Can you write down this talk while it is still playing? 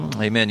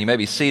Amen. You may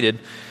be seated.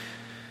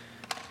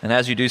 And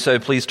as you do so,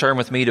 please turn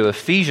with me to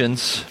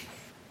Ephesians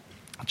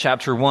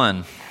chapter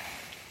 1.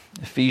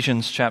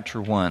 Ephesians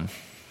chapter 1.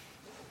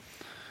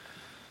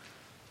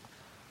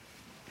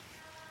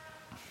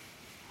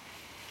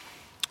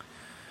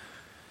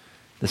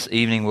 This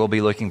evening we'll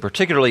be looking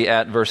particularly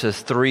at verses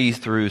 3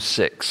 through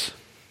 6.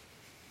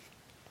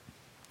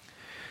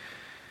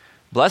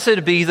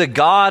 Blessed be the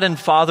God and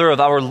Father of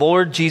our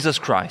Lord Jesus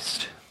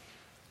Christ,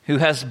 who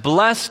has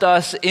blessed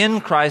us in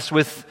Christ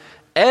with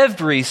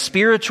every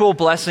spiritual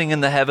blessing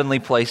in the heavenly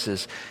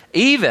places,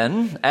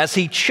 even as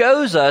He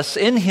chose us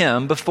in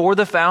Him before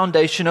the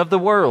foundation of the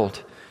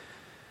world,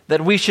 that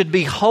we should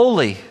be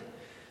holy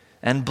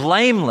and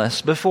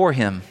blameless before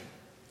Him.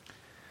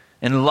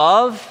 In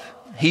love,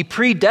 He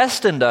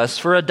predestined us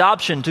for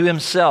adoption to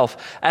Himself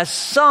as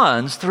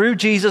sons through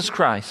Jesus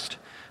Christ,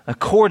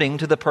 according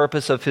to the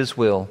purpose of His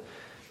will,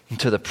 and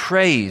to the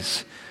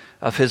praise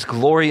of His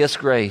glorious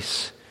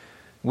grace,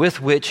 with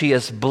which He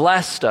has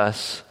blessed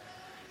us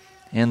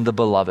in the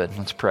Beloved.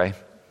 Let's pray.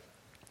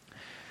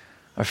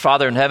 Our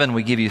Father in heaven,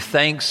 we give You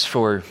thanks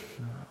for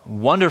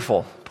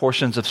wonderful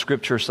portions of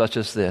Scripture such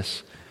as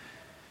this.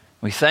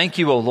 We thank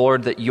You, O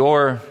Lord, that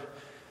Your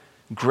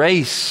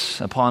grace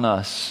upon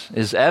us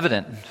is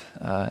evident,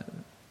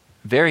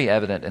 very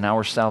evident in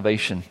our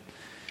salvation.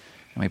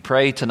 And we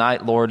pray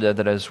tonight, Lord,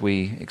 that as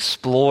we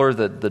explore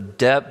the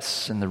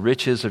depths and the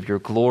riches of Your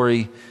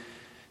glory,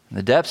 and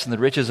the depths and the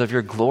riches of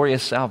Your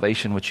glorious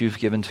salvation which You've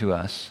given to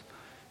us,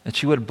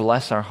 that You would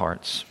bless our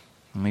hearts.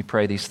 And we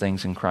pray these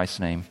things in Christ's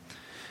name.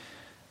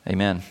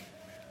 Amen.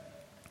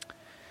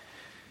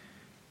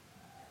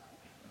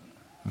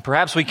 And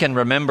perhaps we can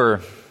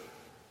remember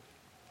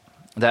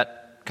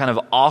that kind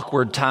of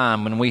awkward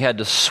time when we had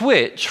to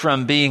switch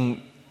from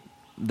being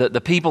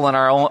the people in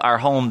our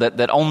home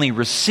that only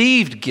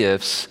received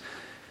gifts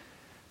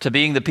to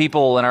being the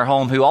people in our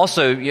home who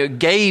also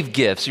gave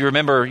gifts. You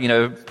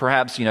remember,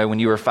 perhaps, when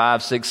you were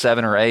 5, 6,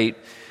 7, or 8,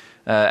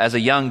 as a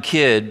young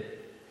kid,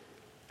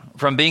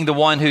 from being the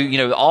one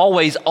who,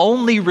 always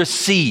only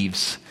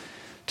receives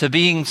to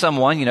being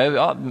someone,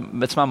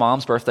 it's my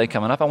mom's birthday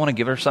coming up. I want to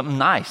give her something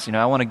nice.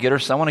 I want to get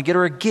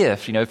her a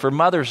gift, for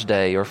Mother's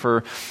Day or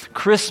for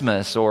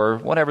Christmas or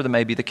whatever that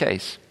may be the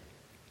case.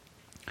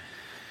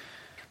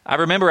 I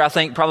remember, I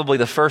think, probably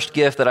the first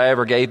gift that I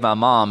ever gave my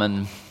mom,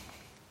 and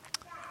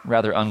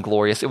rather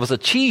unglorious, it was a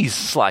cheese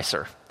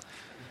slicer.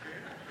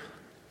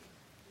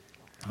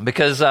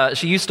 Because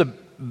she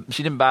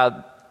didn't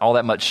buy all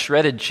that much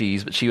shredded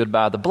cheese, but she would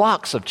buy the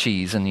blocks of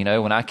cheese. And,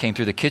 when I came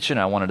through the kitchen,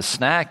 I wanted a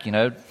snack,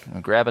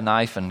 grab a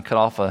knife and cut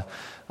off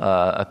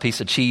a piece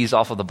of cheese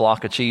off of the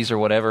block of cheese or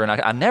whatever. And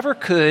I never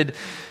could,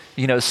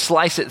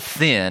 slice it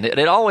thin.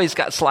 It always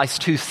got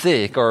sliced too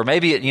thick, or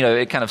maybe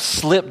it kind of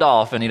slipped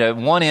off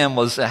and, one end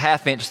was a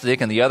 ½ inch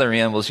thick and the other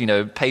end was,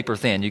 paper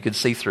thin. You could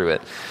see through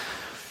it.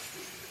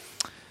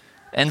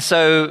 And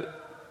so,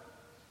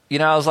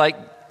 I was like,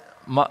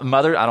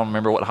 Mother, I don't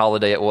remember what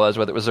holiday it was,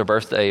 whether it was her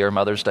birthday or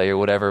Mother's Day or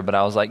whatever, but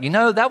I was like,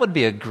 that would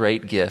be a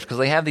great gift, because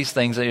they have these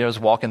things that I was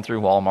walking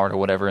through Walmart or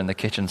whatever in the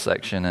kitchen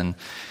section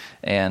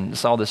and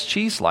saw this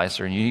cheese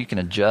slicer, and you can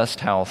adjust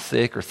how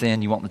thick or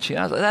thin you want the cheese.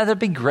 I was like, that'd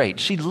be great.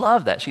 She'd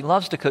love that. She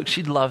loves to cook.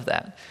 She'd love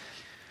that.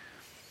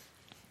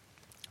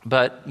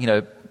 But,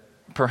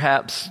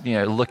 perhaps,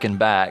 looking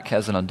back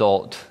as an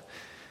adult,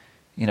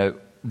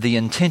 the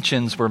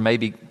intentions were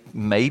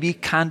maybe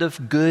kind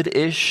of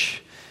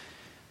good-ish,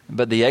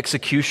 but the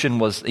execution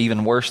was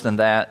even worse than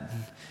that.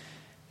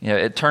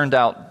 It turned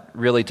out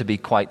really to be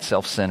quite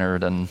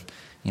self-centered and,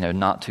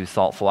 not too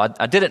thoughtful.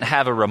 I didn't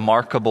have a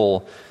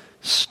remarkable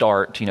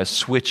start,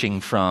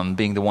 switching from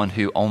being the one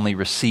who only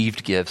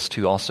received gifts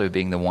to also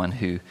being the one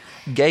who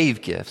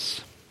gave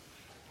gifts.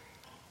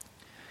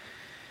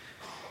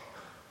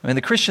 In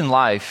the Christian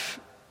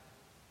life,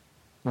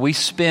 we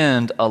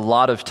spend a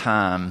lot of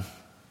time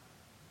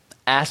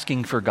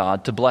asking for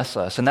God to bless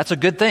us, and that's a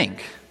good thing.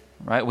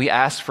 Right? We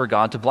ask for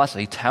God to bless us.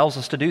 He tells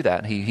us to do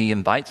that. He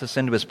invites us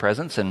into His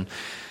presence and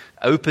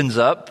opens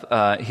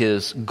up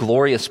His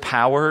glorious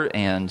power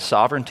and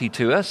sovereignty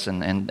to us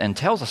and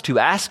tells us to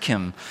ask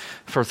Him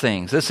for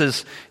things. This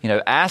is,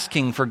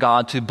 asking for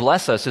God to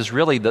bless us is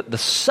really the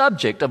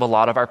subject of a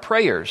lot of our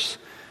prayers.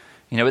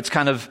 It's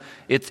kind of,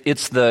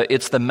 it's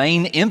the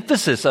main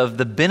emphasis of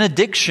the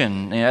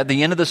benediction at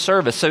the end of the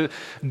service. So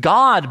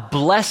God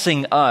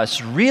blessing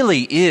us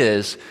really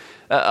is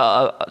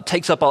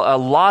takes up a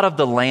lot of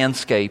the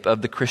landscape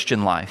of the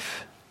Christian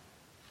life.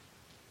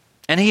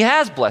 And He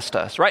has blessed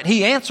us, right?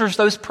 He answers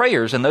those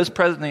prayers, and those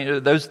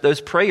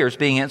prayers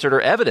being answered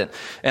are evident.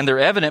 And they're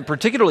evident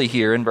particularly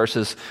here in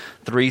verses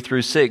 3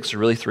 through 6, or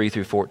really 3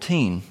 through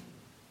 14.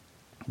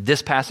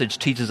 This passage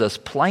teaches us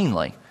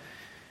plainly,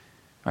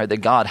 right,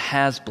 that God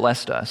has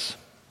blessed us.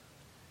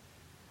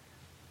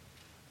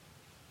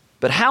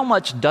 But how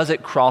much does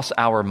it cross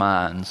our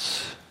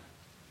minds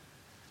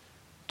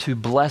to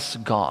bless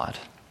God?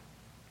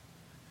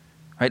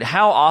 Right?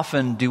 How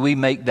often do we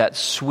make that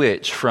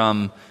switch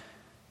from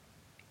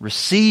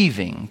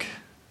receiving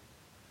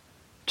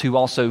to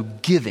also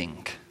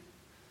giving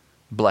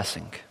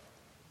blessing?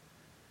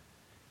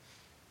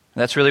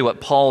 That's really what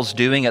Paul's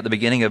doing at the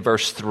beginning of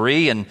verse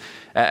 3, and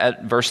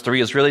at verse 3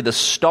 is really the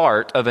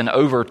start of an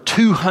over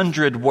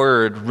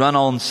 200-word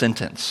run-on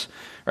sentence.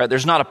 Right?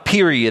 There's not a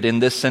period in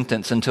this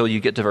sentence until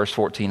you get to verse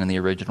 14 in the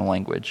original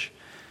language.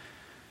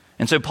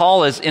 And so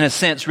Paul is, in a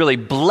sense, really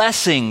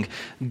blessing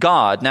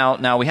God.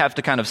 Now we have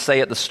to kind of say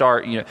at the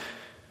start,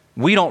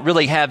 we don't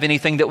really have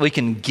anything that we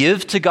can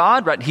give to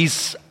God, right?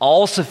 He's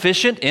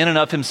all-sufficient in and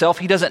of himself.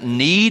 He doesn't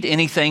need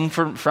anything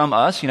from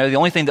us. The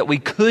only thing that we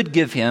could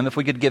give him, if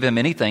we could give him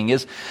anything,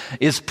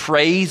 is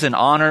praise and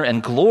honor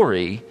and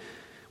glory,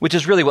 which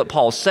is really what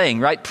Paul's saying,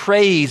 right?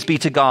 Praise be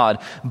to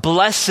God.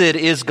 Blessed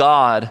is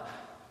God,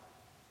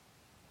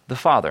 the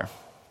Father.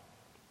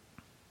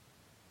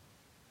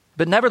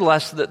 But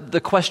nevertheless,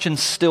 the question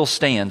still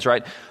stands,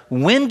 right?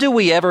 When do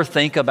we ever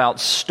think about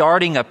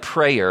starting a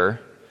prayer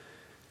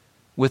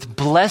with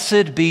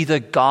 "Blessed be the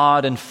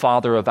God and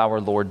Father of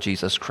our Lord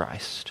Jesus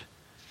Christ"?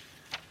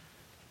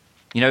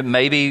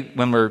 Maybe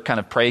when we're kind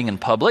of praying in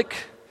public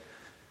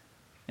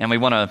and we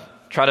want to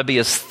try to be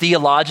as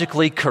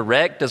theologically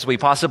correct as we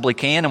possibly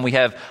can, and we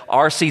have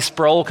R.C.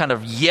 Sproul kind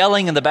of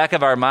yelling in the back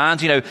of our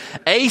minds,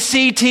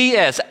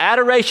 ACTS,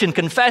 adoration,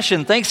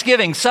 confession,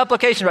 thanksgiving,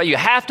 supplication, right? You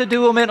have to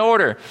do them in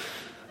order.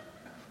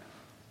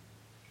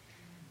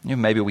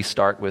 Maybe we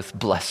start with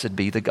 "Blessed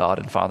be the God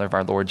and Father of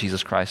our Lord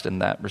Jesus Christ" in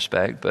that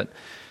respect,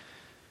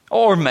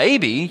 or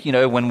maybe,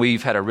 when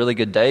we've had a really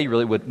good day,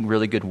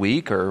 really good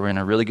week, or we're in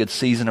a really good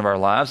season of our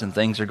lives and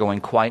things are going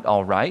quite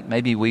all right,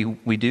 maybe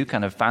we do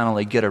kind of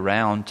finally get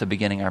around to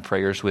beginning our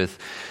prayers with,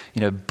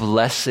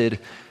 "Blessed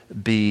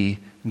be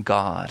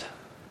God."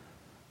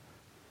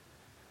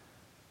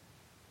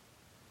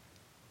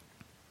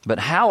 But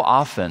how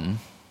often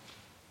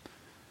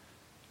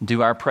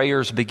do our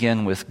prayers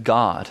begin with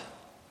 "God,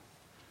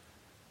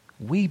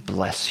 we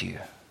bless you,"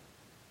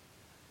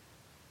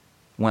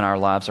 when our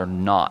lives are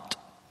not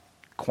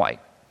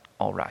quite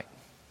all right?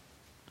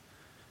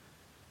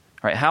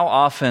 Right? How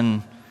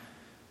often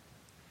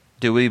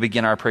do we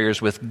begin our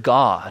prayers with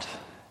 "God,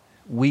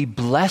 we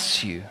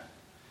bless you,"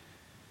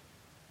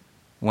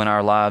 when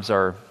our lives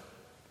are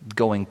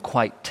going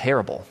quite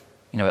terrible,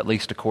 at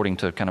least according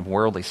to kind of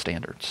worldly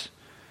standards?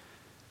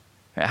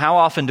 How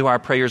often do our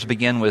prayers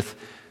begin with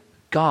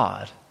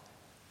 "God,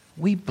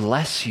 we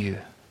bless you,"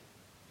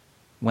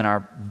 when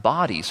our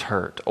bodies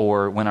hurt,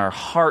 or when our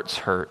hearts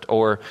hurt,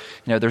 or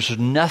there's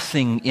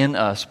nothing in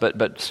us but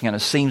kind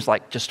of seems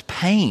like just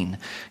pain?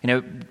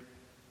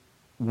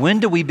 When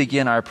do we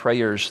begin our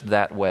prayers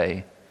that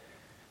way?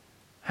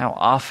 How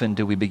often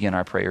do we begin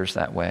our prayers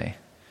that way?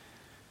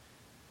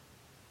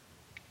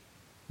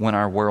 When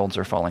our worlds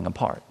are falling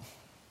apart.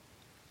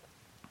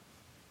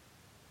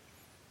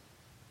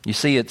 You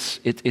see, it's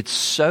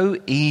so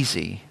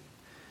easy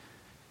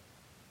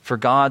for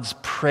God's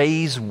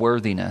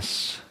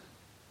praiseworthiness,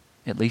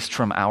 at least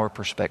from our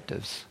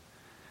perspectives,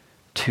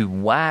 to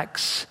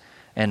wax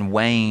and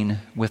wane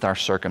with our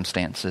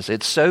circumstances.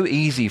 It's so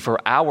easy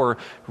for our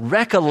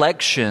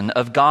recollection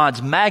of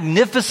God's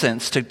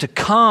magnificence to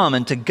come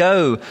and to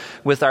go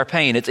with our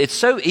pain. It's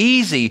so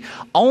easy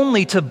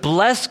only to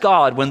bless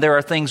God when there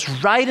are things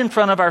right in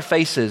front of our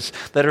faces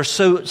that are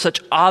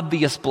such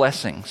obvious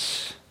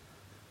blessings.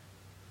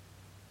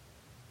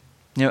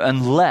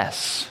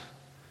 Unless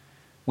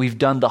we've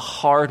done the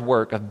hard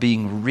work of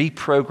being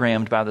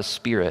reprogrammed by the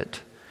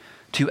Spirit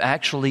to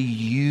actually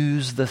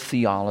use the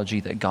theology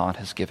that God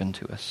has given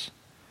to us.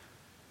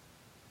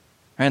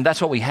 And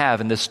that's what we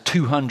have in this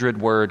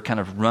 200-word kind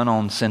of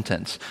run-on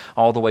sentence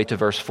all the way to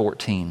verse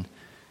 14.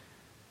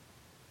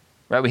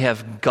 Right? We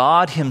have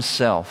God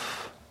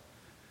himself,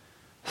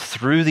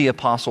 through the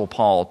Apostle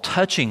Paul,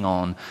 touching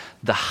on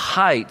the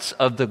heights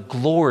of the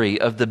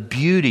glory, of the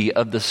beauty,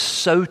 of the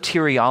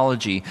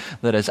soteriology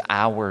that is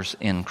ours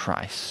in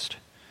Christ.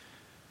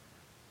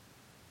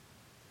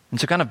 And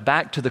so kind of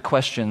back to the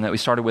question that we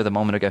started with a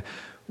moment ago,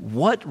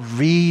 what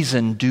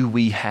reason do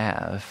we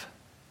have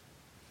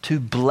to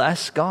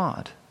bless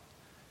God?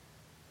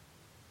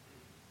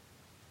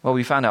 Well,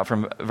 we find out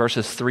from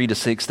verses 3 to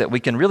 6 that we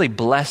can really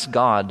bless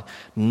God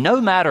no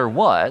matter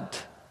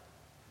what,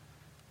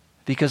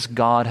 because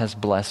God has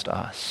blessed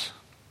us.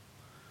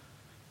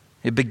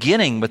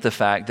 Beginning with the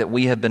fact that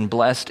we have been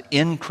blessed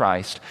in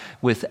Christ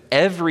with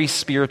every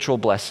spiritual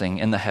blessing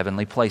in the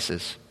heavenly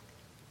places.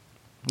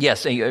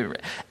 Yes,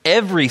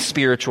 every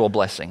spiritual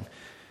blessing.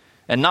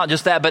 And not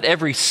just that, but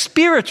every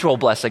spiritual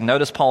blessing.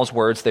 Notice Paul's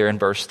words there in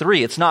verse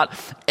 3. It's not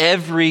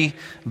every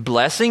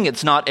blessing,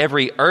 it's not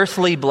every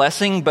earthly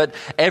blessing, but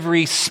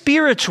every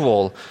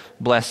spiritual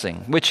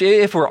blessing. Which,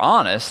 if we're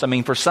honest,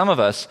 for some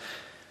of us,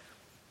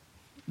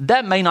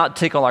 that may not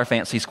tickle our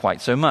fancies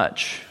quite so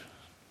much.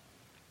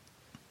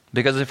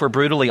 Because if we're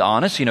brutally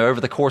honest,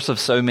 over the course of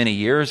so many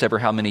years, ever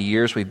how many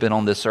years we've been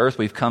on this earth,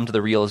 we've come to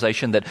the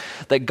realization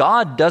that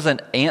God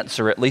doesn't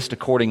answer, at least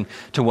according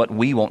to what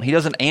we want. He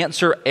doesn't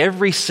answer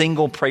every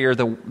single prayer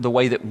the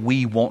way that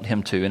we want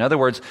him to. In other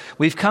words,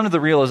 we've come to the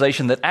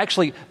realization that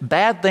actually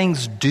bad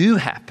things do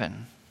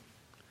happen.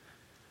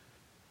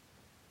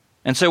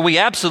 And so we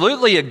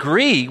absolutely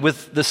agree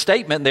with the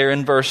statement there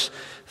in verse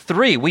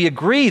 3. We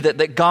agree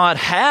that God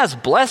has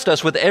blessed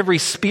us with every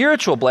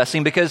spiritual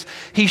blessing because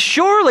he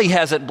surely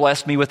hasn't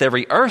blessed me with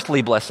every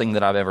earthly blessing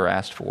that I've ever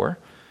asked for.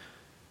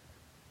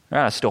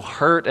 Right? I still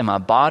hurt in my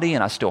body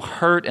and I still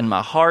hurt in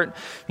my heart.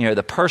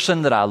 The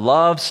person that I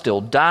love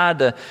still died.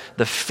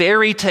 The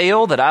fairy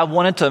tale that I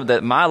wanted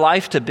that my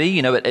life to be,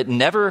 it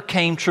never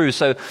came true.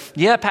 So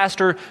yeah,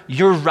 Pastor,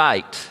 you're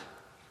right.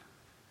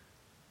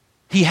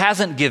 He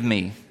hasn't given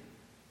me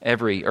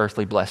every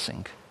earthly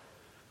blessing.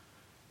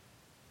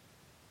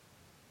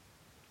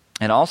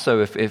 And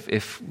also,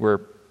 if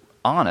we're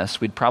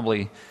honest, we'd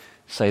probably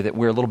say that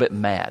we're a little bit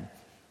mad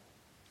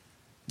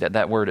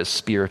that word is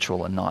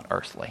spiritual and not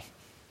earthly.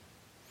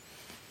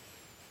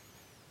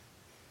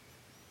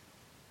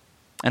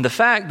 And the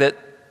fact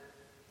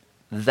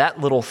that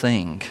little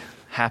thing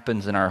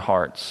happens in our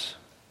hearts,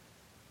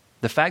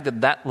 the fact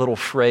that little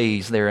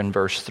phrase there in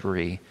verse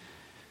 3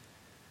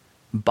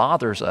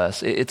 bothers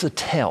us, it's a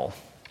tell.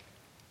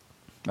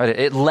 Right?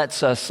 It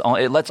lets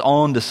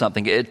on to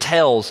something. It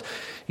tells,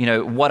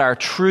 what our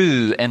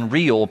true and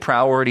real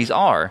priorities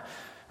are,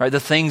 right? The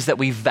things that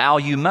we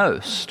value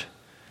most.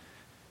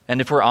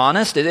 And if we're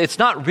honest, it's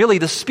not really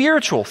the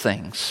spiritual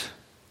things.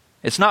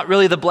 It's not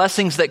really the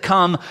blessings that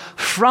come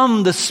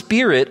from the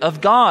Spirit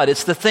of God.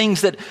 It's the things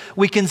that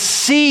we can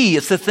see.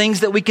 It's the things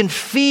that we can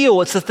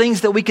feel. It's the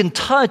things that we can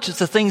touch. It's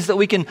the things that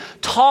we can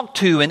talk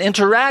to and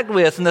interact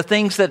with. And the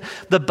things that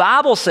the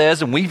Bible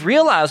says, and we've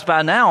realized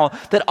by now,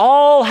 that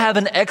all have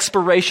an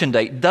expiration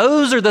date.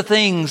 Those are the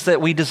things that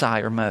we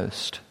desire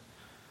most.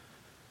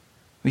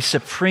 We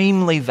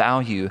supremely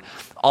value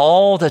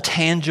all the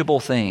tangible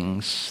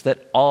things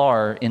that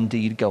are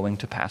indeed going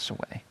to pass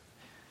away.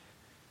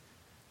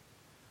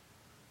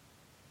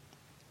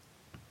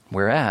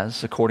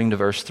 Whereas, according to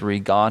verse 3,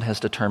 God has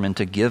determined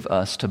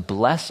to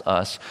bless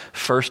us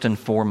first and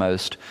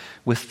foremost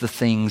with the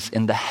things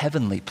in the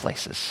heavenly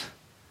places.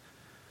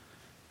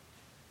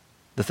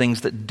 The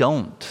things that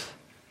don't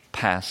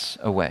pass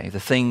away. The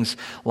things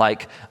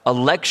like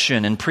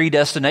election and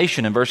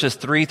predestination in verses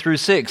 3 through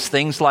 6.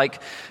 Things like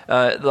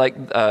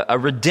a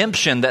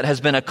redemption that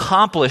has been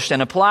accomplished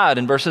and applied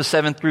in verses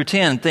 7 through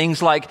 10.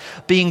 Things like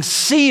being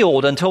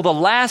sealed until the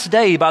last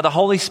day by the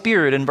Holy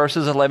Spirit in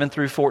verses 11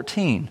 through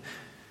 14.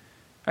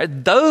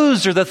 Right?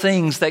 Those are the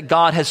things that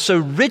God has so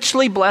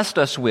richly blessed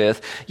us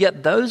with,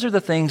 yet those are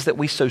the things that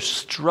we so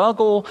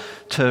struggle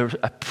to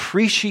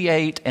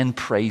appreciate and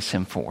praise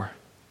Him for.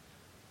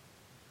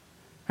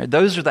 Right?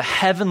 Those are the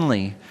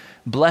heavenly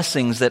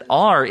blessings that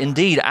are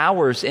indeed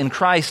ours in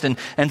Christ.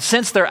 And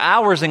since they're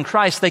ours in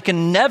Christ, they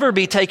can never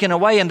be taken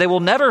away and they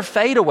will never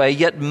fade away,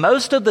 yet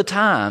most of the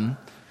time,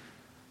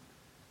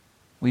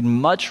 we'd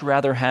much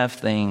rather have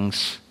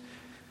things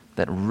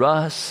that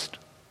rust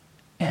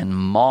and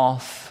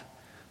moth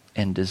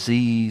and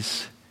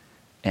disease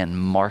and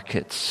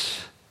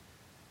markets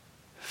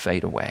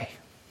fade away.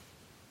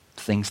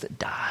 Things that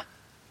die.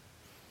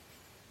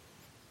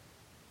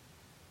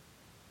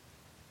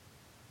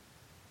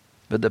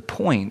 But the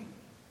point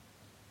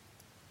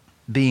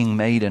being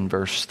made in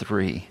verse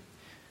 3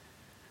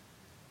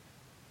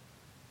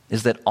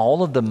 is that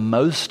all of the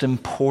most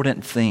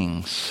important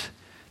things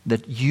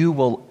that you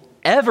will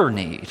ever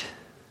need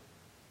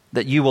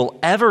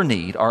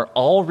are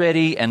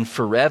already and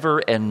forever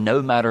and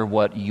no matter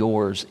what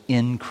yours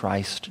in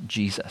Christ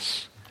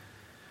Jesus.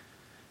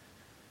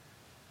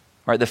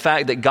 All right, the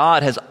fact that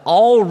God has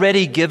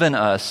already given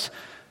us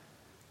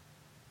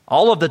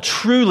all of the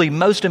truly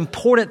most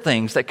important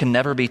things that can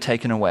never be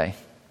taken away.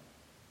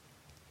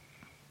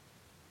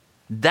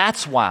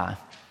 That's why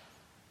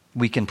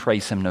we can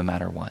praise Him no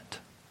matter what.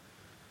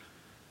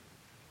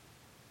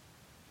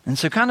 And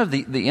so kind of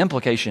the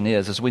implication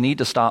is we need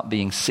to stop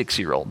being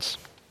 6-year-olds.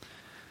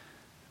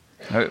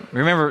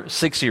 Remember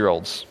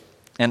 6-year-olds,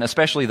 and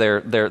especially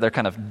their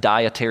kind of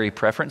dietary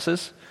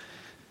preferences,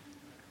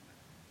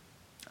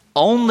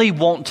 only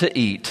want to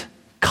eat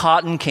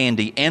cotton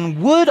candy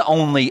and would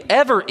only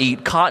ever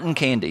eat cotton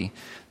candy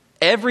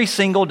every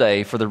single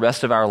day for the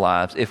rest of our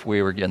lives if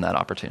we were given that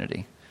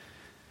opportunity.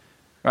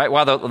 Right?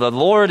 While the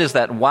Lord is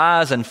that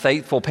wise and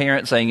faithful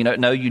parent saying,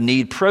 no, you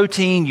need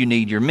protein, you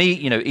need your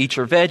meat, eat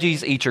your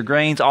veggies, eat your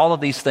grains, all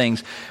of these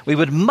things. We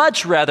would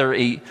much rather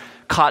eat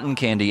cotton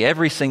candy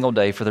every single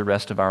day for the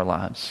rest of our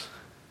lives.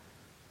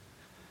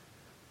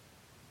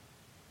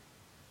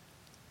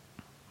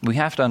 We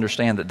have to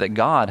understand that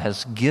God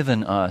has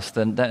given us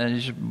that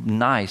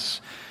nice,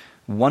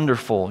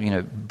 wonderful,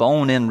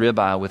 bone-in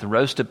ribeye with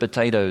roasted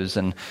potatoes,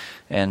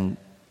 and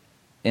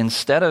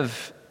instead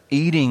of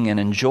eating and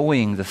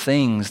enjoying the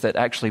things that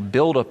actually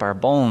build up our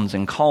bones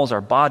and cause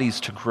our bodies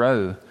to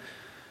grow,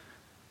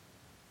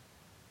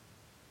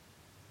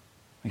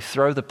 we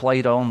throw the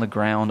plate on the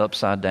ground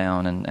upside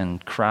down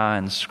and cry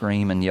and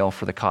scream and yell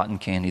for the cotton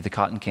candy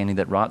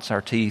that rots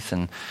our teeth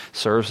and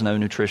serves no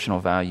nutritional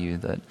value,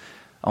 that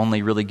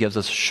only really gives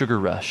us a sugar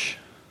rush,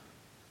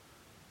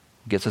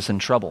 gets us in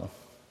trouble.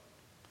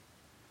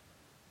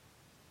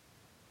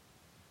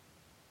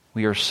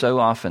 we are so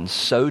often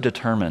so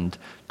determined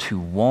to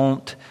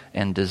want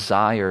and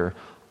desire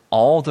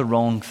all the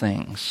wrong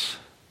things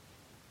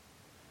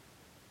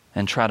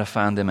and try to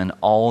find them in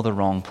all the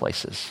wrong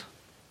places.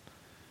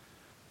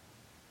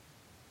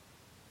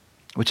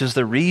 Which is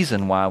the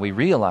reason why we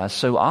realize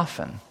so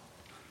often,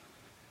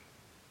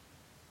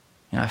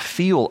 I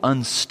feel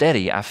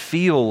unsteady, I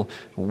feel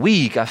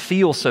weak, I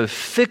feel so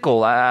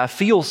fickle, I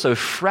feel so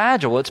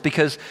fragile. It's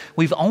because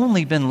we've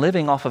only been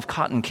living off of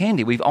cotton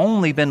candy. We've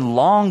only been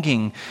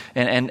longing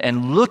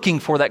and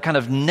looking for that kind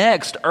of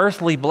next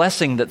earthly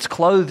blessing that's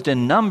clothed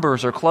in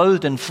numbers or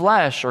clothed in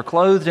flesh or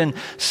clothed in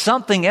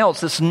something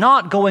else that's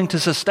not going to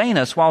sustain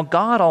us, while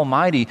God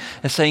Almighty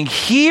is saying,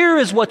 here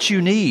is what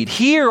you need.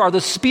 Here are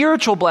the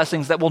spiritual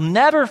blessings that will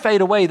never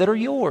fade away that are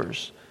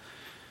yours.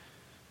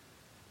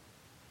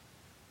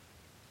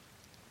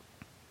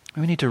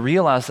 We need to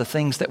realize the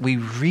things that we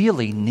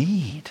really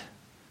need.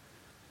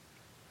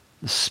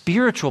 The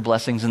spiritual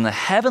blessings in the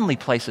heavenly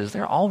places,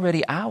 they're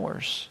already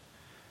ours.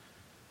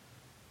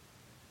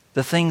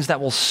 The things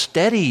that will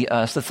steady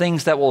us, the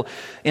things that will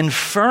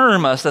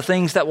infirm us, the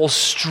things that will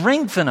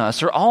strengthen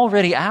us are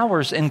already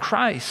ours in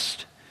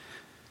Christ.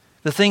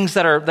 The things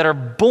that are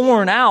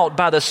borne out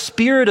by the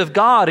Spirit of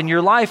God in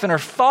your life and are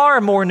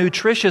far more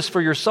nutritious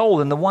for your soul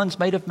than the ones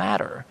made of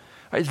matter.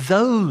 Right?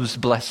 Those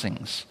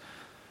blessings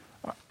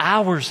are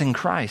ours in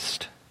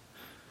Christ.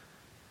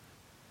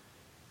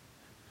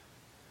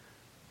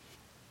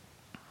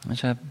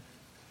 Well,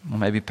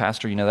 maybe,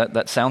 Pastor,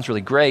 that sounds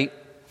really great.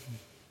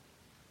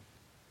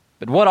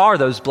 But what are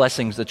those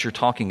blessings that you're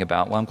talking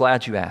about? Well, I'm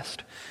glad you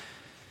asked.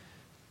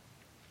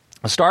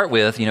 I'll start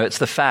with, it's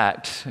the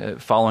fact,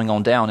 following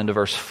on down into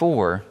verses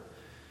 4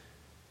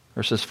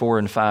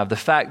 and 5, the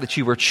fact that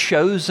you were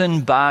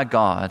chosen by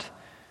God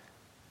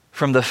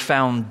from the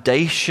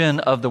foundation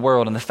of the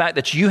world, and the fact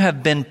that you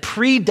have been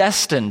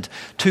predestined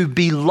to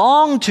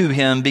belong to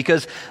Him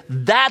because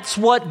that's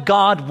what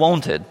God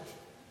wanted.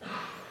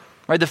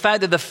 Right? The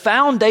fact that the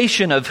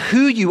foundation of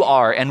who you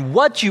are and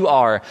what you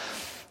are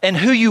and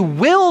who you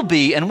will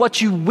be and what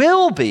you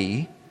will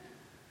be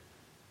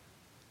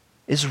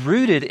is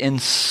rooted in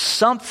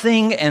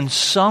something and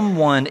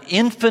someone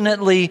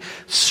infinitely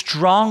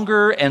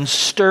stronger and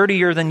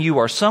sturdier than you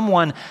are.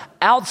 Someone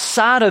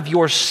outside of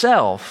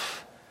yourself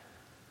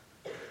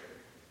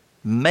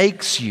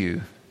makes you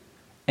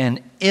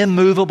an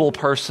immovable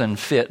person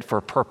fit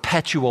for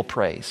perpetual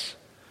praise.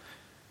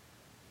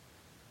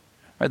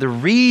 The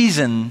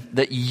reason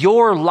that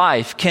your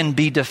life can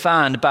be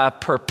defined by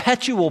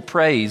perpetual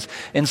praise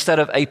instead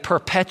of a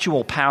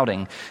perpetual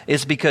pouting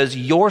is because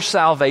your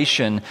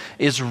salvation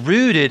is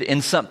rooted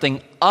in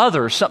something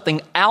other,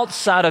 something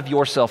outside of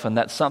yourself, and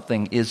that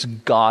something is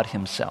God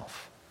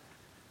Himself.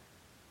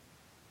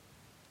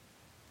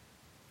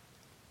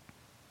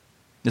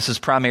 This is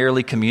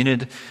primarily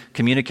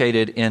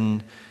communicated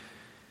in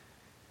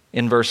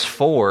verse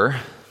 4,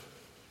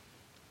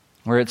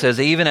 where it says,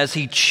 even as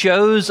He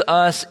chose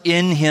us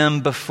in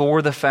Him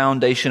before the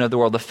foundation of the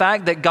world. The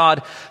fact that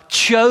God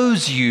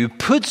chose you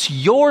puts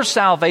your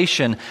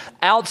salvation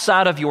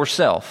outside of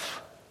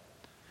yourself.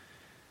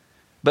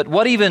 But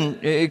what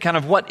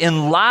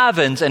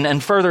enlivens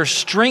and further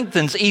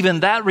strengthens even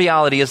that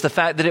reality is the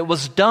fact that it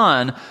was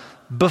done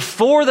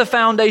before the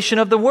foundation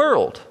of the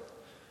world.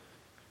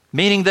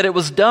 Meaning that it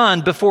was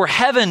done before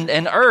heaven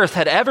and earth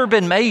had ever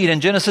been made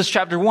in Genesis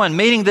chapter 1.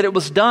 Meaning that it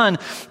was done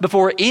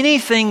before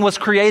anything was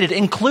created,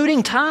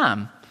 including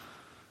time.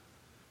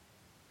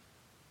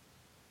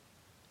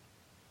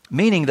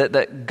 Meaning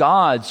that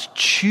God's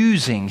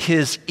choosing,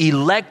 His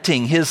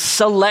electing, His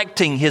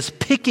selecting, His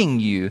picking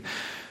you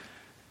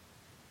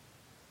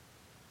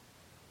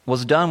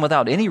was done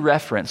without any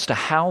reference to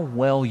how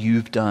well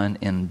you've done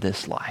in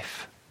this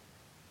life.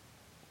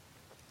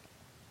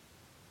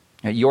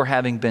 Your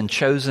having been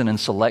chosen and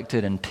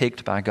selected and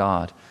picked by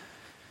God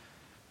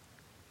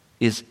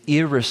is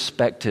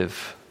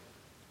irrespective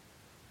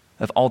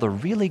of all the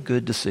really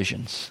good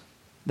decisions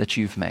that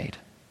you've made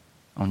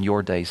on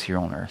your days here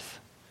on earth.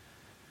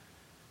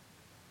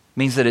 It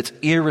means that it's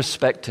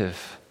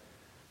irrespective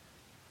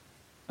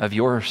of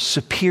your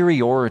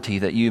superiority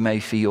that you may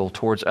feel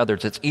towards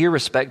others. It's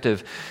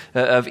irrespective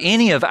of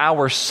any of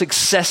our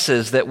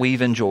successes that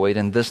we've enjoyed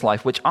in this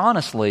life, which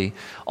honestly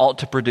ought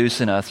to produce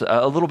in us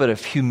a little bit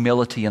of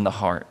humility in the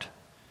heart.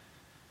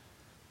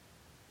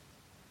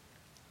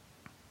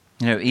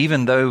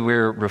 Even though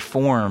we're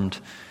Reformed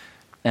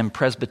and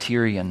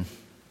Presbyterian,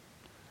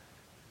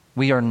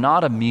 we are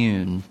not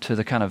immune to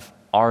the kind of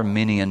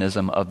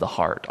Arminianism of the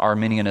heart.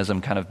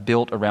 Arminianism kind of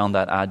built around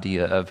that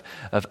idea of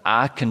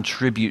I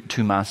contribute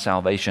to my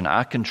salvation.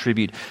 I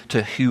contribute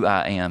to who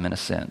I am in a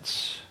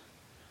sense.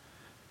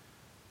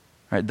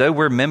 Right? Though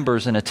we're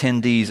members and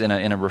attendees in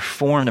a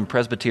Reformed and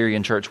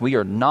Presbyterian church, we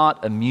are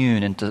not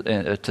immune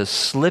to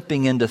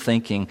slipping into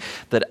thinking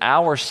that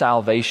our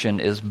salvation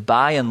is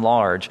by and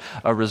large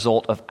a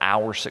result of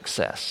our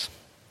success.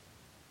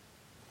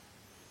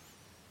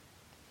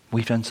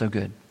 We've done so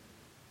good.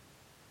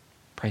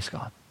 Praise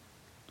God.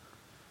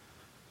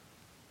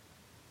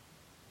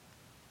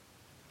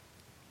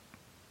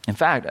 In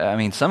fact, I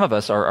mean, some of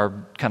us are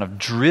kind of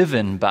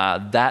driven by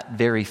that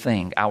very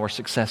thing, our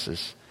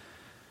successes.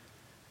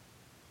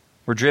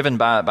 We're driven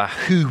by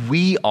who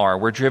we are.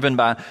 We're driven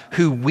by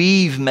who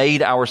we've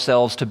made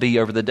ourselves to be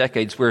over the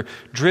decades. We're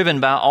driven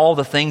by all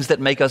the things that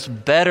make us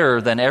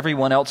better than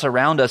everyone else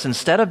around us,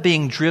 instead of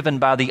being driven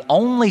by the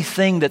only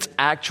thing that's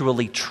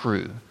actually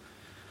true,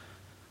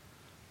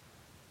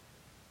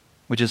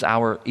 which is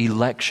our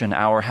election,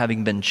 our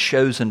having been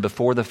chosen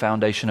before the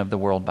foundation of the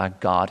world by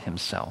God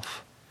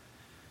Himself.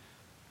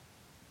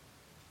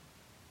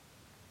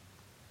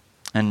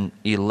 An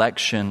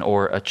election,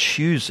 or a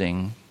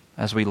choosing,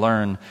 as we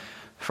learn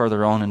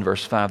further on in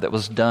verse 5, that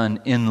was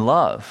done in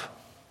love.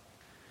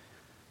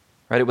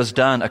 Right? It was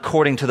done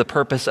according to the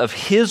purpose of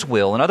His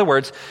will. In other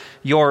words,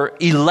 your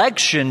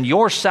election,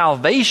 your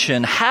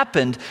salvation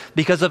happened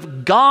because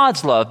of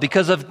God's love,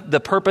 because of the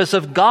purpose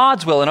of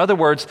God's will. In other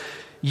words,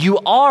 you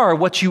are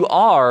what you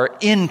are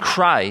in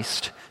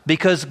Christ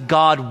because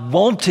God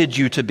wanted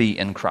you to be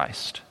in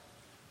Christ.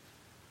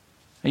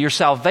 Your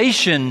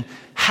salvation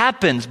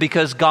happens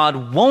because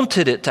God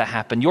wanted it to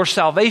happen. Your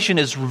salvation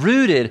is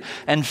rooted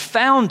and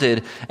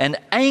founded and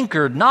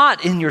anchored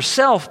not in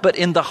yourself, but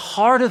in the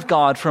heart of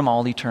God from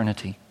all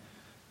eternity.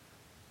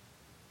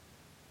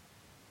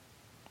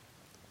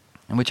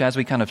 And which, as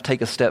we kind of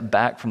take a step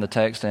back from the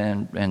text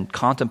and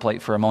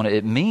contemplate for a moment,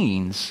 it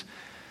means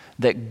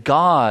that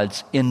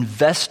God's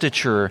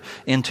investiture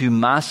into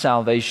my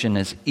salvation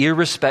is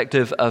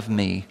irrespective of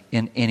me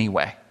in any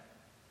way.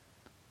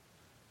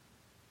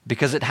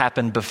 Because it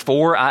happened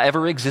before I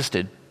ever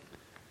existed.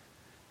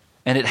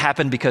 And it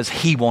happened because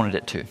He wanted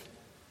it to. It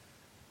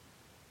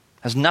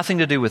has nothing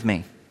to do with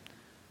me.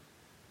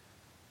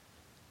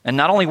 And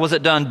not only was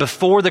it done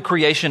before the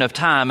creation of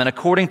time and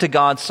according to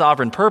God's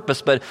sovereign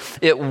purpose, but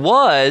it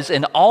was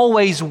and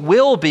always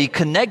will be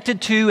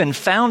connected to and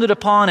founded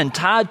upon and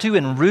tied to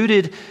and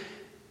rooted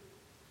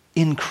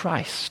in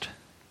Christ.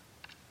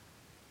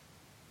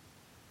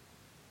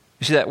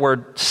 You see that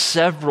word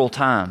several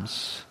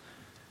times.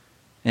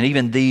 And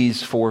even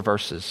these 4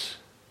 verses,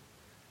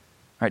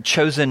 right?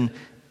 Chosen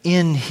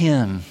in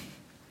Him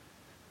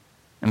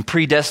and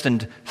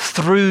predestined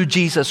through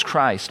Jesus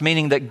Christ,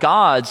 meaning that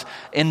God's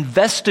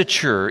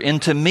investiture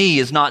into me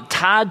is not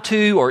tied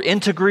to or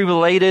integrally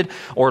related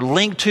or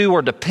linked to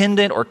or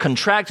dependent or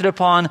contracted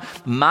upon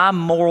my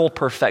moral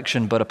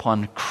perfection, but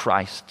upon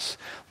Christ's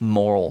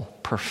moral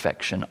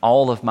perfection.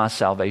 All of my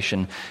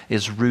salvation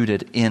is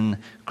rooted in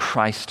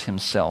Christ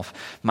Himself.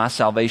 My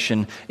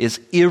salvation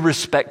is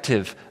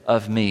irrespective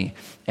of me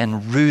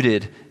and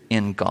rooted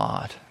in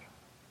God.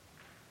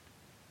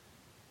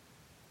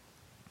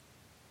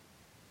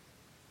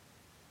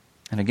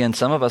 And again,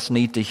 some of us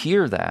need to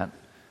hear that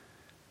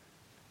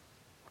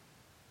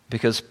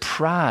because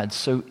pride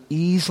so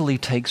easily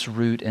takes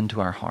root into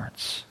our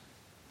hearts.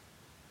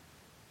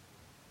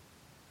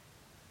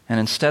 And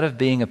instead of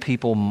being a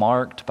people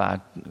marked by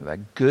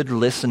good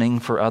listening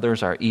for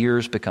others, our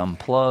ears become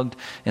plugged.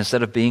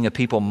 Instead of being a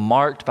people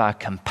marked by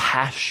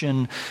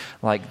compassion,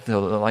 like the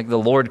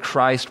Lord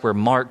Christ, we're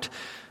marked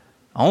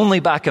only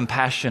by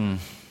compassion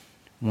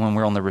when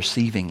we're on the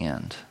receiving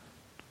end.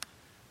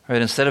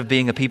 Right? Instead of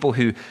being a people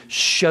who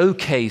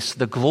showcase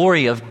the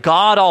glory of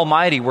God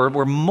Almighty,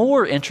 we're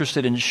more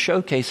interested in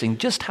showcasing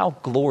just how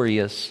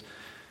glorious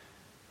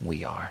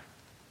we are.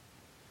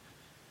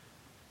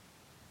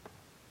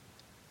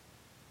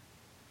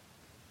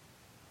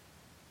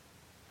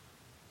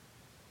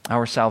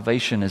 Our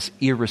salvation is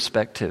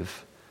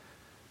irrespective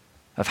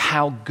of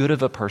how good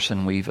of a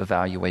person we've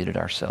evaluated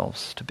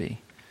ourselves to be.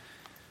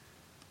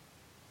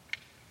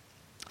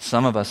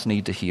 Some of us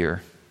need to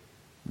hear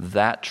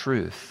that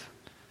truth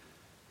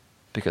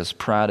because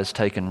pride has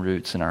taken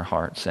roots in our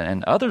hearts.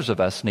 And others of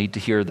us need to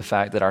hear the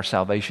fact that our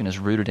salvation is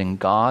rooted in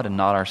God and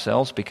not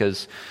ourselves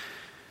because,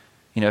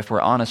 if we're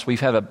honest, we've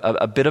had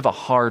a bit of a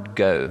hard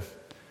go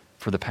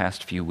for the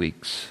past few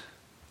weeks.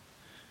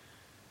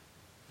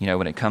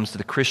 When it comes to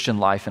the Christian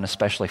life and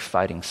especially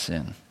fighting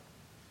sin.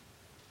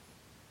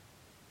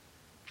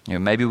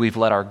 Maybe we've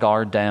let our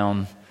guard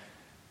down.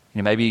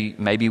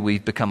 Maybe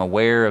we've become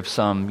aware of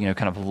some,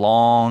 kind of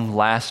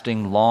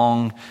long-lasting,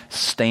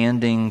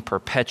 long-standing,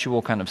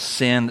 perpetual kind of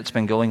sin that's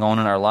been going on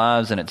in our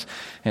lives, and it's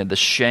the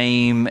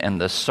shame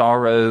and the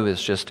sorrow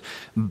is just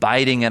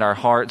biting at our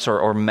hearts,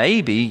 or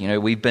maybe,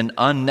 we've been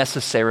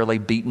unnecessarily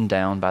beaten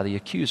down by the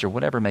accuser,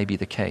 whatever may be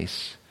the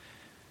case.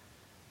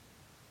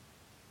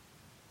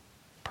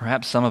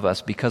 Perhaps some of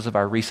us, because of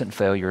our recent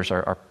failures,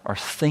 are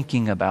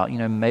thinking about,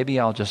 maybe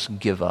I'll just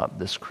give up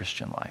this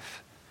Christian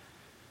life.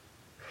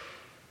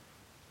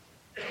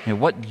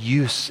 What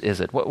use is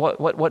it?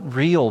 What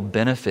real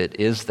benefit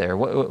is there?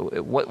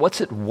 What's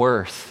it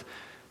worth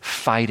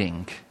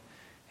fighting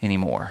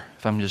anymore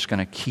if I'm just going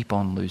to keep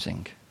on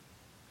losing?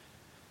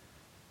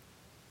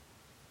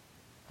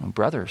 Well,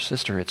 brother,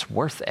 sister, it's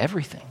worth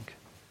everything.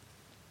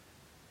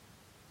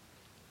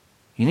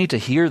 You need to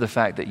hear the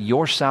fact that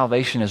your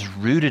salvation is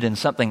rooted in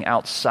something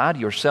outside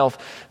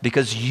yourself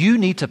because you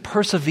need to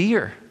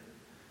persevere.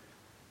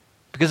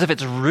 Because if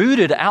it's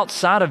rooted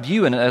outside of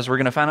you, and as we're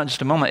going to find out in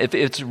just a moment, if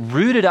it's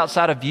rooted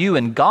outside of you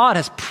and God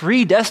has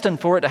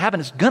predestined for it to happen,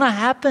 it's going to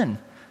happen.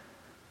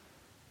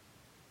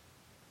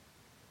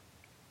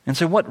 And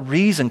so what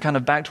reason, kind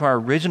of back to our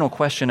original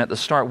question at the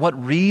start,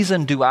 what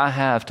reason do I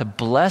have to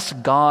bless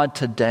God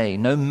today,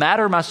 no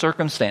matter my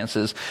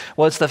circumstances?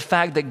 Well, it's the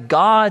fact that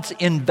God's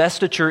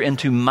investiture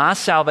into my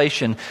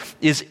salvation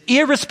is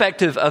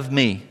irrespective of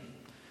me.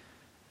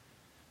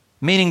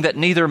 Meaning that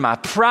neither my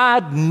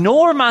pride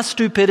nor my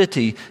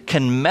stupidity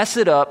can mess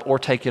it up or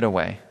take it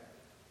away.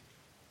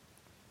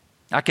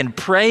 I can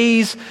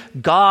praise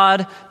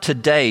God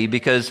today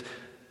because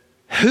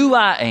who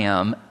I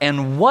am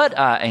and what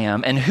I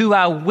am and who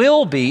I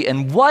will be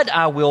and what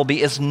I will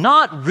be is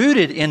not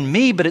rooted in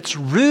me, but it's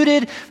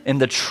rooted in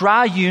the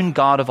triune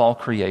God of all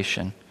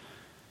creation.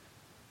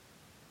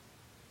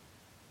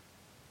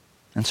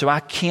 And so I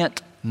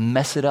can't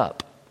mess it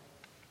up.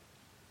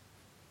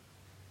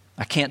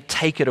 I can't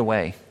take it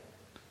away.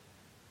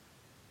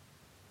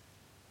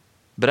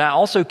 But I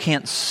also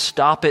can't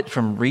stop it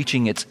from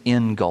reaching its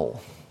end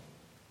goal.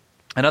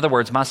 In other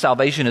words, my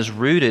salvation is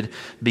rooted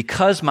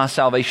because my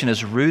salvation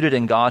is rooted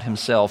in God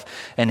Himself,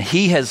 and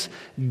He has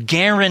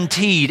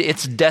guaranteed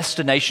its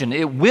destination.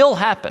 It will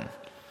happen.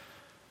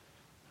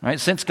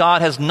 Right? Since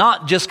God has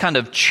not just kind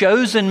of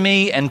chosen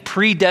me and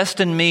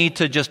predestined me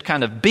to just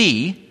kind of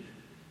be,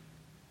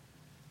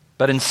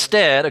 but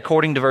instead,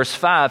 according to verse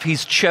 5,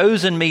 He's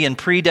chosen me and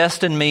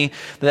predestined me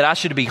that I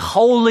should be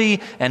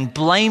holy and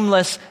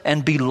blameless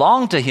and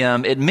belong to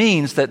Him. It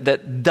means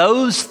that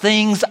those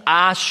things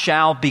I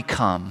shall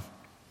become.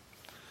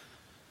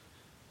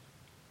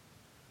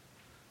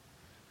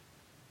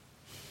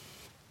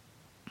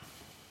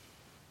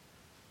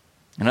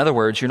 In other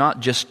words, you're not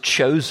just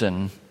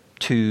chosen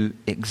to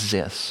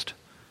exist.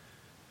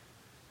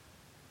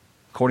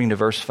 According to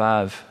verse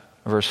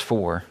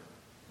 4,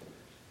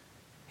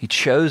 He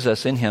chose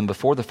us in Him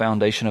before the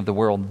foundation of the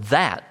world.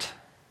 That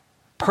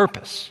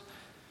purpose,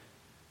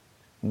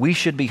 we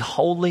should be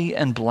holy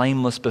and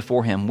blameless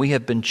before Him. We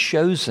have been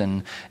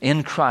chosen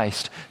in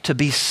Christ to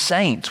be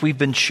saints. We've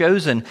been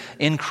chosen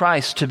in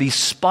Christ to be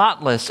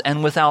spotless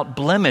and without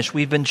blemish.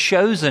 We've been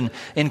chosen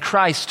in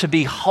Christ to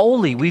be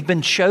holy. We've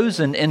been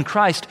chosen in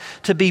Christ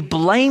to be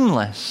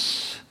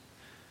blameless.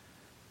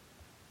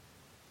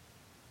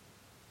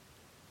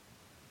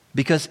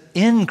 Because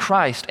in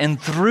Christ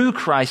and through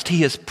Christ,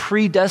 He has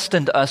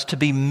predestined us to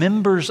be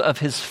members of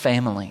His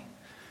family.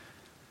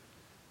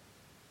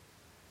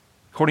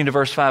 According to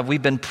verse 5,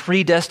 we've been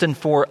predestined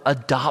for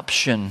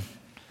adoption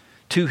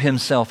to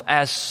Himself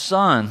as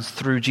sons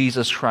through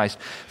Jesus Christ.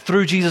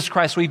 Through Jesus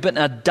Christ, we've been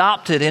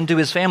adopted into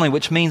His family,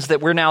 which means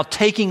that we're now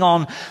taking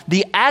on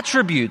the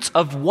attributes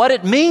of what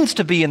it means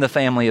to be in the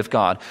family of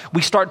God.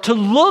 We start to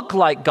look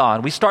like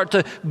God. We start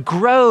to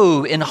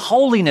grow in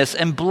holiness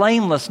and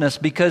blamelessness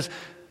because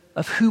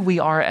of who we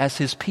are as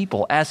His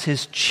people, as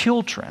His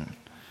children.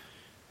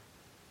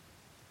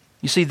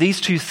 You see,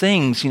 these two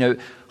things,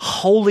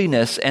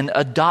 holiness and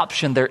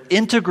adoption, they're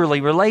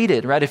integrally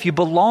related, right? If you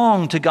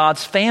belong to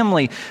God's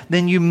family,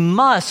 then you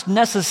must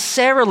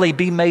necessarily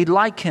be made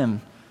like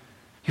Him.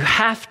 You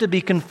have to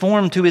be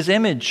conformed to His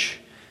image.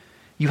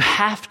 You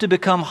have to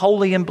become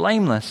holy and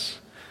blameless.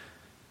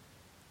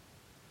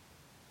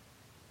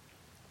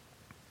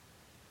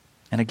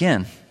 And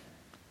again,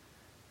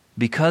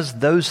 because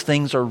those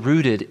things are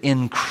rooted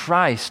in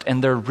Christ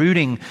and they're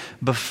rooted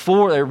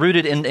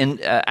in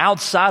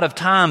outside of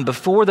time,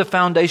 before the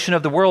foundation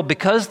of the world,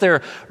 because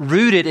they're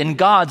rooted in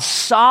God's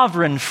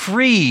sovereign,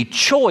 free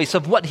choice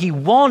of what He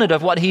wanted,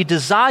 of what He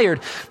desired,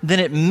 then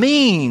it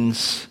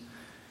means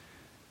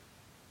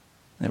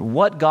that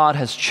what God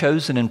has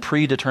chosen and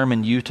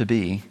predetermined you to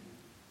be,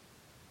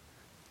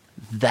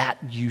 that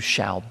you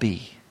shall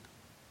be,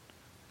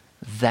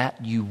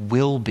 that you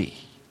will be.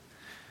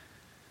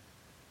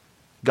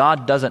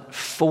 God doesn't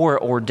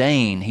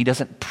foreordain. He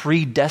doesn't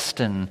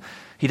predestine.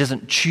 He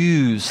doesn't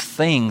choose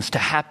things to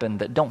happen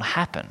that don't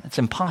happen. It's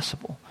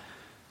impossible.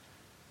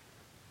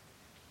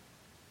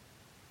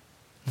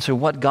 And so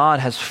what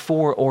God has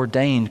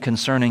foreordained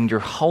concerning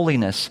your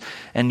holiness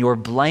and your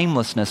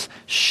blamelessness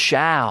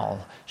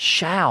shall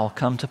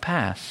come to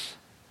pass.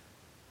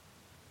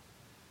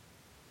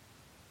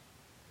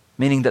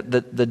 Meaning that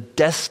the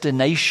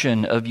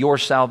destination of your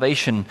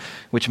salvation,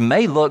 which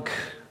may look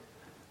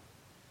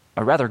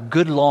a rather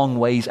good long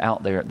ways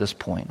out there at this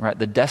point, right?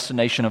 The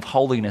destination of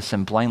holiness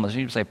and blameless.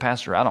 You say,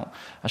 Pastor, I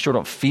sure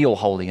don't feel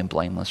holy and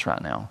blameless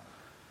right now.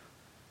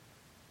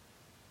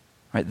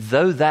 Right?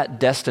 Though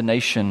that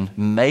destination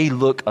may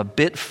look a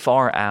bit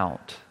far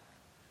out,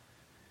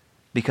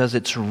 because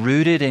it's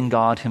rooted in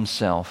God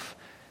Himself,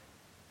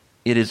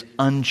 it is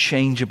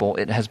unchangeable.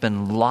 It has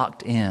been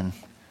locked in.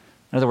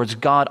 In other words,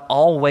 God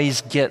always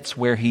gets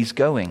where He's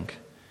going.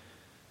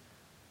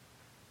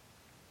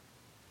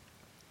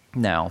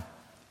 Now,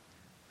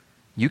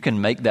 you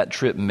can make that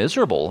trip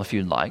miserable if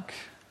you'd like.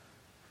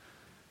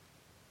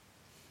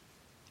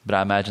 But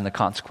I imagine the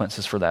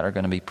consequences for that are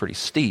going to be pretty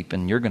steep,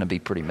 and you're going to be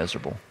pretty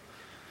miserable.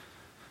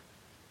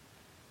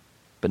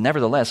 But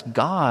nevertheless,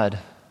 God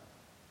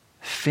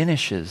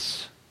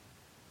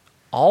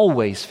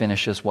always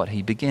finishes what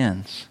he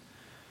begins.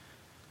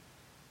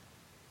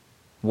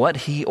 What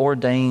he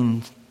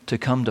ordained to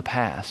come to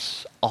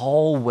pass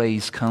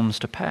always comes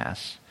to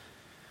pass.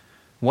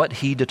 What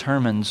he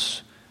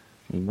determines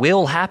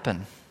will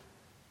happen,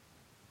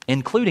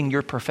 including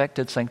your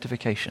perfected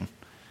sanctification.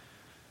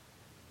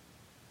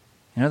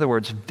 In other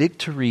words,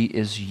 victory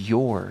is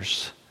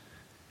yours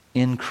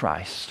in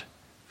Christ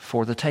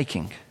for the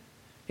taking.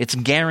 It's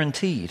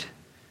guaranteed.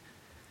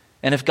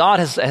 And if God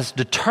has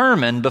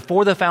determined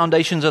before the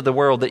foundations of the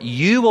world that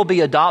you will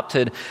be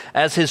adopted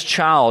as his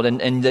child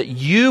and that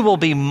you will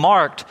be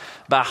marked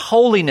by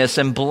holiness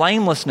and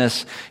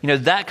blamelessness,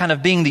 that kind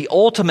of being the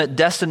ultimate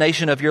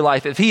destination of your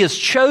life. If he has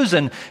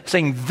chosen,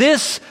 saying,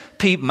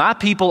 my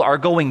people are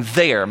going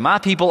there, my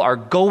people are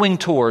going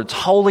towards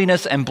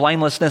holiness and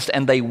blamelessness,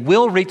 and they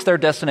will reach their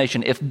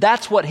destination. If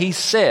that's what he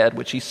said,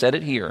 which he said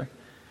it here,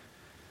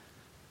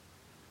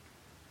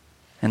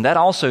 and that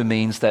also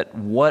means that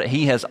what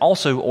he has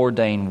also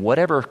ordained,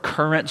 whatever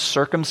current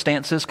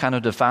circumstances kind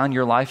of define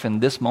your life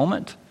in this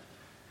moment,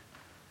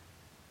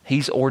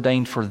 he's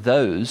ordained for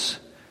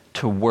those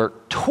to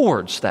work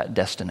towards that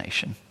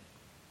destination.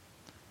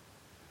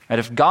 And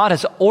if God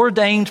has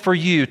ordained for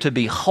you to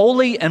be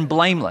holy and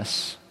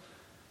blameless,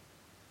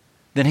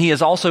 then he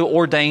has also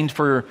ordained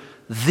for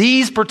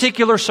these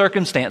particular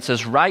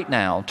circumstances right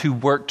now to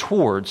work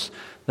towards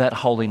that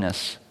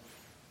holiness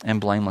and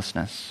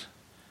blamelessness.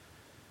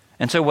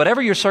 And so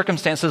whatever your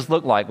circumstances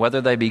look like,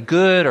 whether they be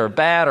good or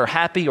bad or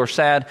happy or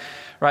sad,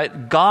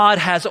 right? God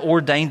has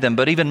ordained them.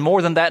 But even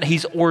more than that,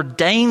 he's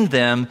ordained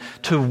them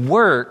to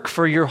work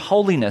for your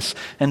holiness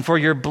and for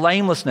your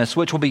blamelessness,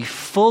 which will be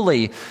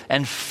fully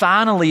and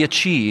finally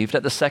achieved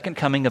at the second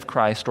coming of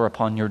Christ or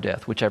upon your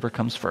death, whichever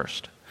comes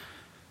first.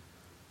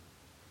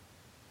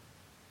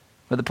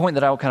 But the point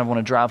that I kind of want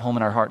to drive home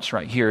in our hearts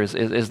right here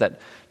is that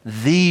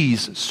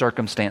these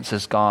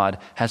circumstances God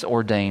has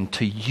ordained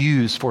to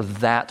use for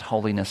that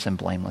holiness and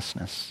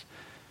blamelessness.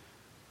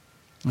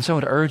 And so I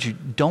would urge you,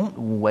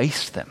 don't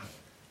waste them.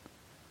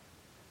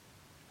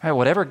 Right,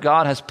 whatever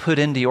God has put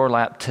into your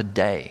lap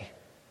today,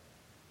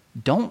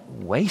 don't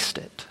waste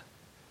it.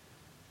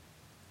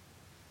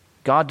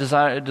 God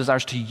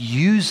desires to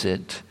use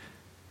it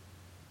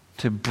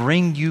to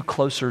bring you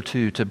closer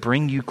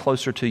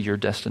to your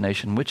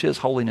destination, which is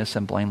holiness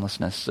and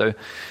blamelessness. So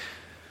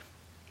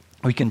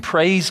we can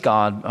praise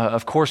God,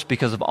 of course,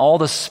 because of all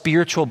the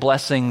spiritual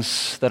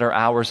blessings that are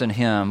ours in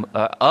him,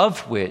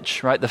 of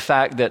which, right, the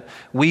fact that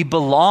we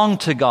belong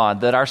to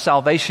God, that our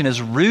salvation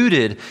is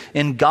rooted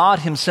in God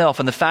himself,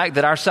 and the fact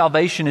that our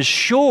salvation is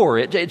sure,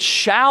 it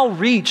shall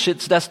reach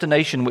its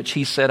destination which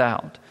he set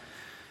out.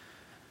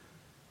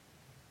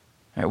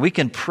 Right, we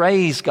can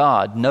praise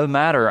God no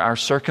matter our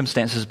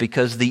circumstances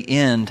because the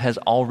end has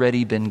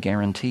already been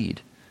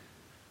guaranteed.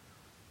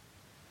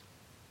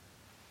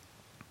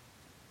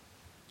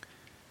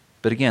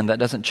 But again, that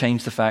doesn't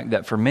change the fact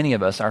that for many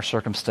of us, our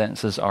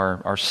circumstances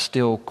are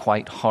still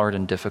quite hard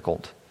and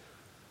difficult.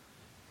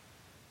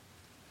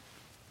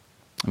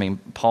 I mean,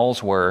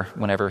 Paul's were,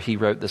 whenever he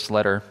wrote this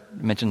letter,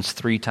 mentions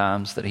 3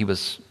 times that he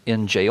was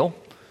in jail.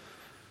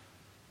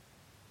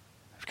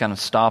 If you kind of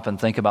stop and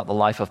think about the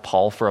life of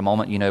Paul for a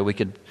moment, we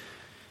could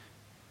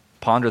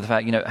ponder the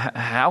fact,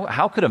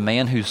 how could a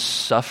man who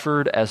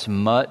suffered as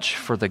much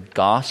for the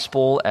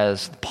gospel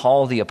as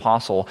Paul the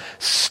apostle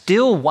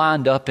still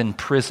wind up in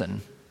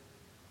prison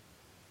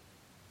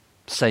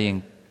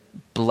saying,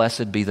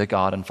 "Blessed be the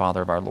God and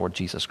Father of our Lord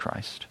Jesus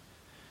Christ"?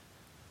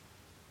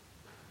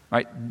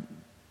 Right?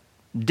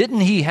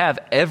 Didn't he have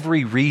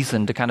every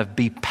reason to kind of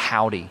be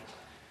pouty?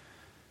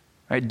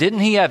 Right? Didn't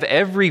he have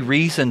every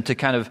reason to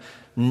kind of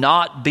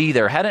not be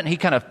there? Hadn't he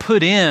kind of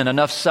put in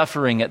enough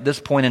suffering at this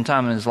point in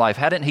time in his life?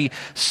 Hadn't he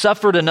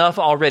suffered enough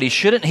already?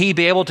 Shouldn't he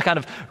be able to kind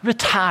of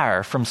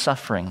retire from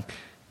suffering?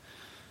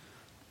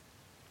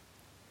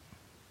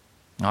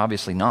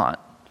 Obviously not.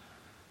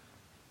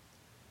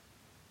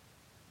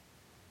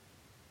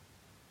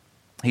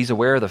 He's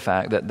aware of the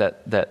fact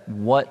that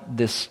what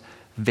this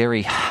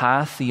very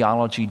high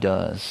theology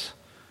does,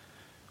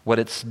 what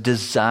it's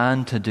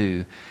designed to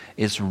do,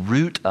 is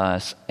root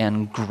us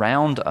and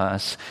ground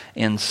us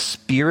in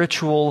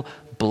spiritual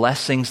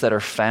blessings that are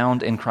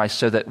found in Christ,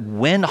 so that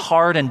when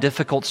hard and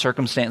difficult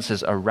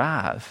circumstances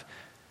arrive,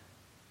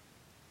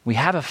 we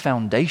have a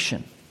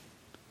foundation.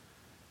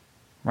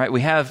 Right?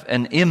 We have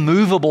an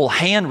immovable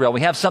handrail.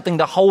 We have something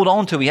to hold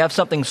on to. We have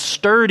something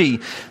sturdy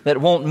that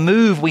won't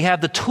move. We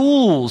have the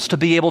tools to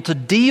be able to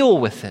deal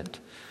with it.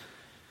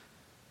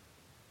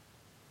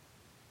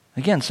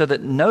 Again, so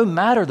that no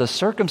matter the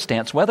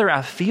circumstance, whether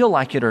I feel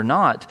like it or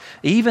not,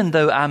 even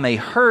though I may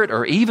hurt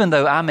or even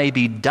though I may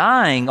be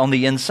dying on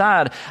the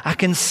inside, I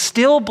can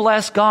still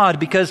bless God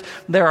because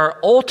there are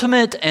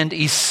ultimate and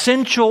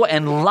essential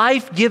and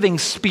life-giving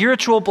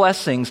spiritual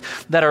blessings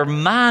that are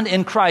mine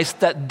in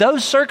Christ that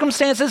those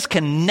circumstances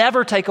can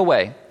never take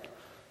away.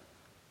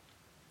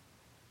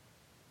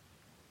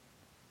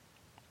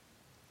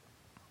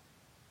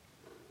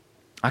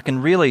 I can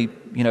really,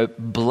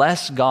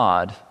 bless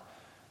God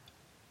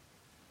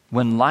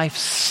when life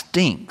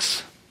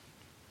stinks,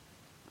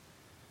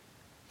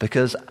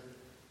 because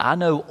I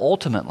know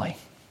ultimately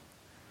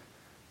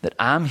that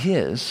I'm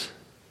His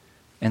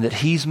and that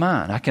He's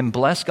mine. I can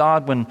bless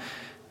God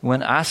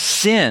when I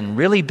sin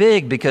really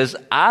big because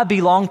I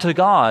belong to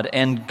God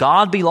and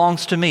God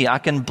belongs to me. I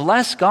can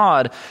bless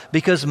God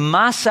because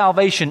my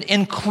salvation,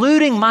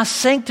 including my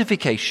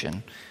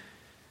sanctification,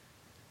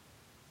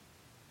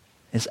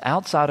 is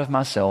outside of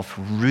myself,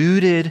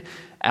 rooted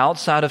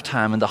outside of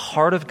time in the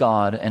heart of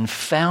God and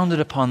founded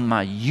upon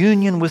my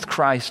union with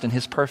Christ and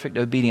His perfect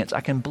obedience.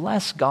 I can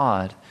bless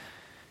God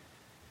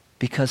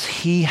because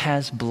He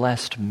has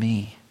blessed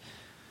me.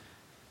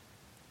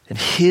 And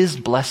His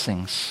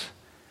blessings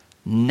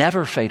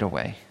never fade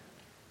away.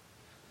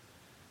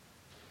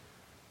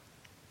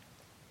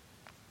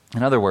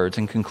 In other words,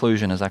 in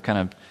conclusion, as I kind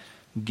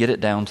of get it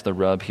down to the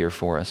rub here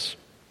for us,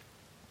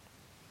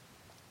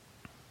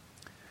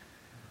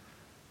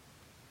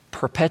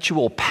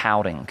 perpetual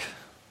pouting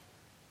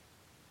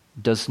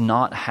does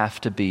not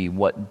have to be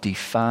what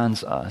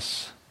defines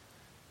us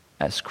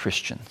as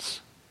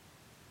Christians.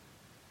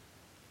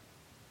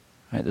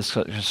 Right? This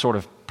sort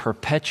of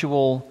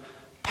perpetual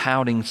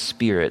pouting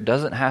spirit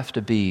doesn't have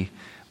to be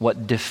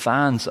what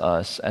defines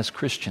us as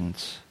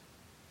Christians.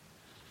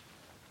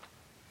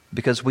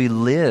 Because we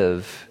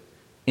live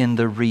in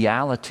the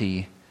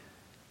reality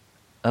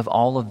of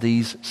all of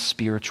these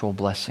spiritual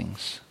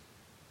blessings.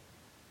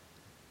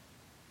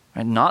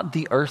 Right? Not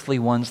the earthly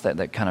ones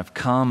that kind of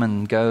come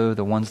and go,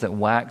 the ones that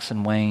wax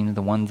and wane,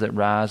 the ones that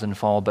rise and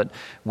fall, but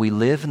we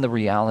live in the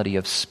reality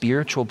of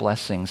spiritual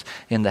blessings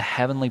in the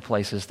heavenly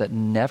places that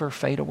never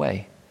fade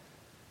away.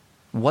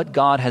 What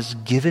God has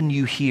given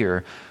you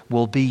here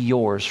will be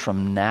yours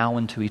from now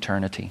into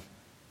eternity.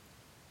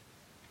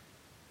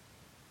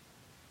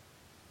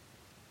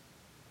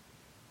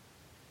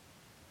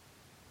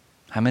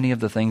 How many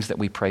of the things that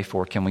we pray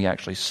for can we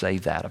actually say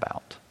that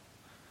about?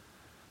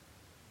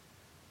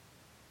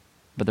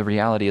 But the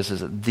reality is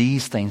that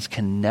these things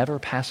can never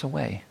pass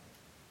away.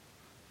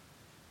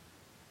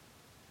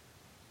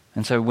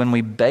 And so when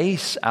we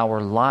base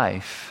our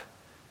life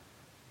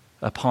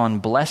upon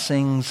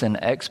blessings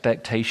and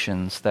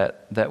expectations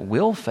that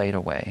will fade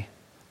away,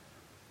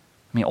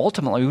 I mean,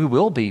 ultimately we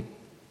will be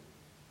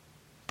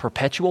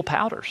perpetual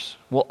pouters.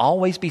 We'll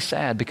always be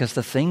sad because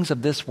the things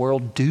of this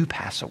world do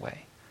pass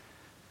away.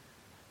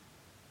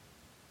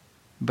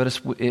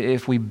 But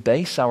if we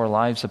base our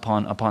lives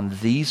upon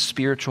these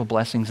spiritual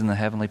blessings in the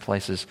heavenly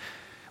places,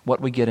 what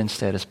we get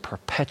instead is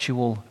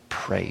perpetual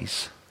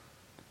praise.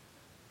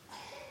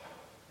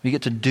 We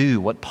get to do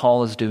what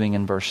Paul is doing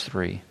in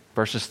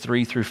verses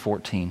 3 through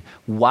 14,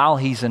 while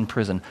he's in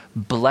prison,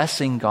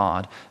 blessing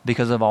God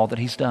because of all that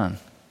he's done.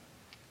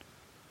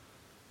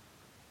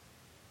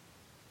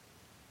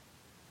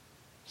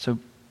 So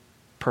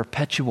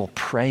perpetual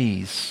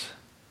praise,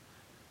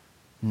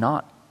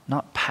 not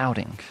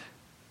pouting,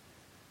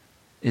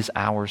 is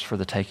ours for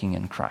the taking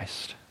in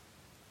Christ.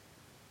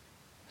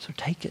 So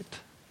take it.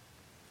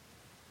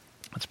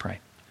 Let's pray.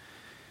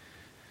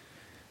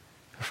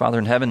 Our Father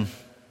in heaven,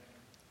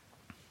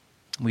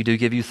 we do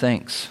give you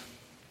thanks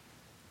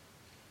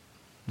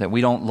that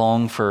we don't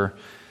long for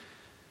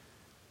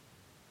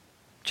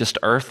just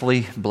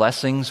earthly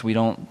blessings. We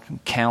don't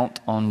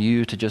count on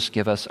you to just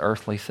give us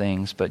earthly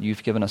things, but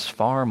you've given us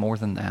far more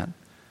than that.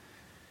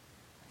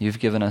 You've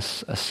given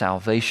us a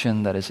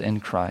salvation that is in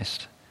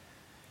Christ,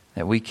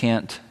 that we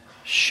can't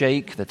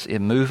shake, that's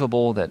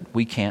immovable, that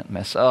we can't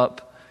mess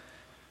up.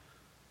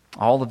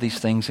 All of these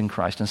things in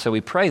Christ. And so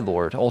we pray,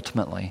 Lord,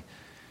 ultimately,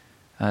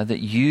 that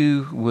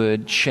you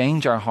would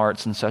change our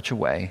hearts in such a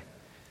way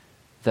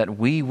that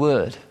we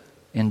would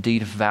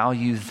indeed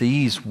value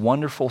these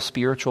wonderful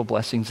spiritual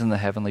blessings in the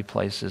heavenly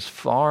places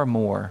far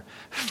more,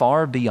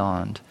 far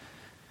beyond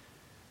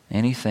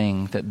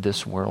anything that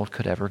this world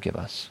could ever give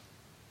us.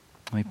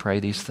 We pray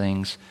these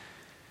things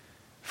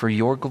for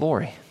your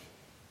glory.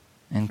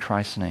 In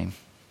Christ's name,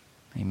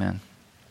 amen.